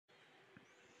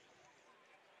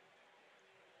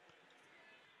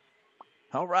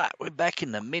All right, we're back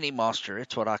in the Mini Monster.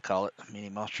 It's what I call it, Mini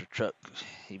Monster truck,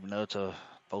 even though it's a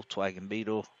Volkswagen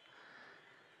Beetle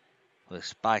with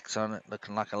spikes on it,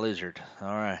 looking like a lizard. All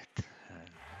right,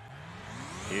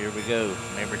 here we go.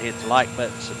 Remember to hit the like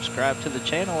button, subscribe to the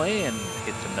channel, and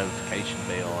hit the notification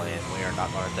bell. And we are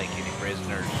not going to take any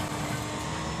prisoners.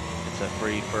 It's a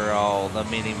free-for-all, the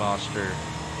Mini Monster.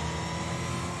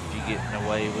 If you get in the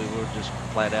way, we will just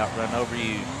flat out run over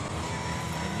you.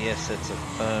 And yes, it's a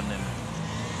fun and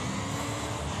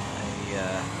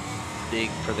dig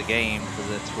for the game, because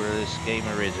that's where this game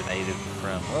originated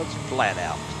from. Well, it's flat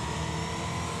out.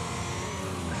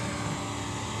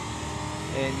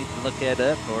 And you can look that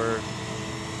up, or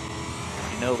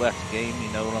if you know about the game, you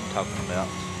know what I'm talking about.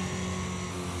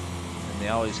 And they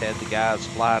always had the guys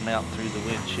flying out through the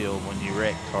windshield when you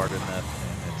wrecked hard enough,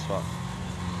 and that's what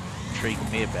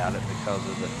intrigued me about it, because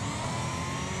of the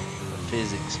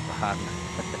physics behind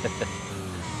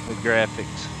the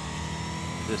graphics.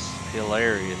 Just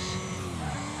hilarious.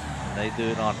 And they do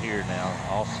it on here now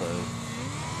also.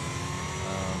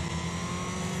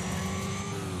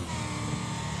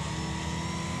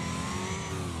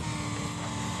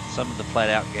 Some of the flat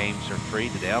out games are free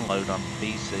to download on the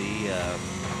PC.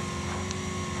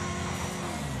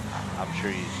 I'm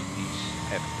sure you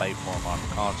have to pay for them on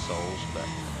consoles, but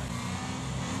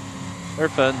they're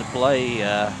fun to play.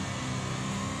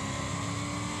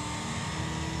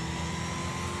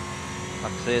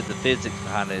 Like I said, the physics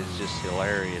behind it is just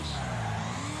hilarious.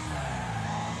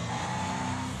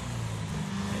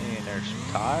 And there's some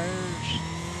tires.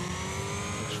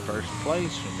 There's first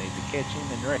place. We need to catch him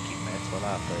and wreck him. That's what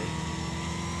I think.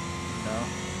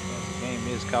 The game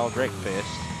is called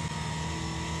Wreckfest.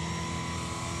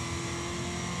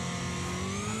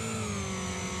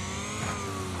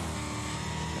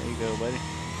 There you go, buddy.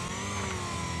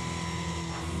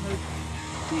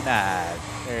 Denied.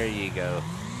 There you go.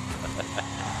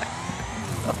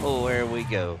 Oh, there we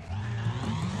go.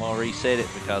 I'm going to reset it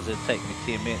because it'll take me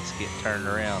 10 minutes to get turned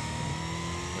around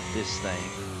with this thing.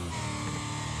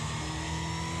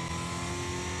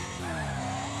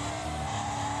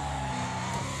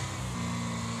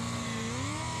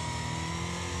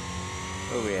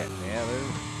 Where we at? Yeah,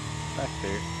 they're back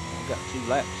there. We've got 2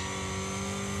 laps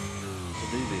to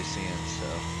do this in, so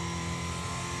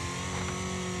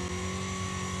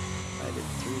made it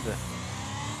through the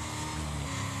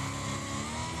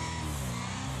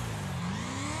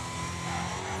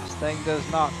thing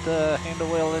does not handle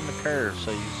well in the curve, so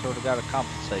you sort of got to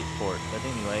compensate for it. But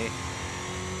anyway,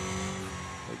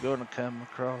 we're going to come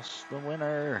across the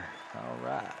winner. All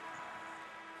right,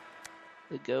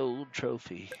 the gold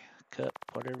trophy, cup,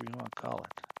 whatever you want to call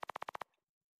it.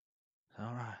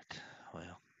 All right,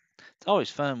 well, it's always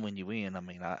fun when you win. I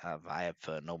mean, I have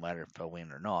fun no matter if I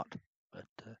win or not. But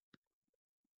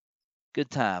good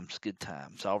times, good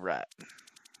times. All right,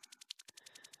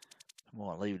 I'm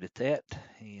going to leave it at that,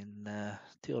 and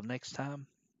till next time,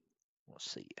 we'll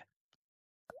see you.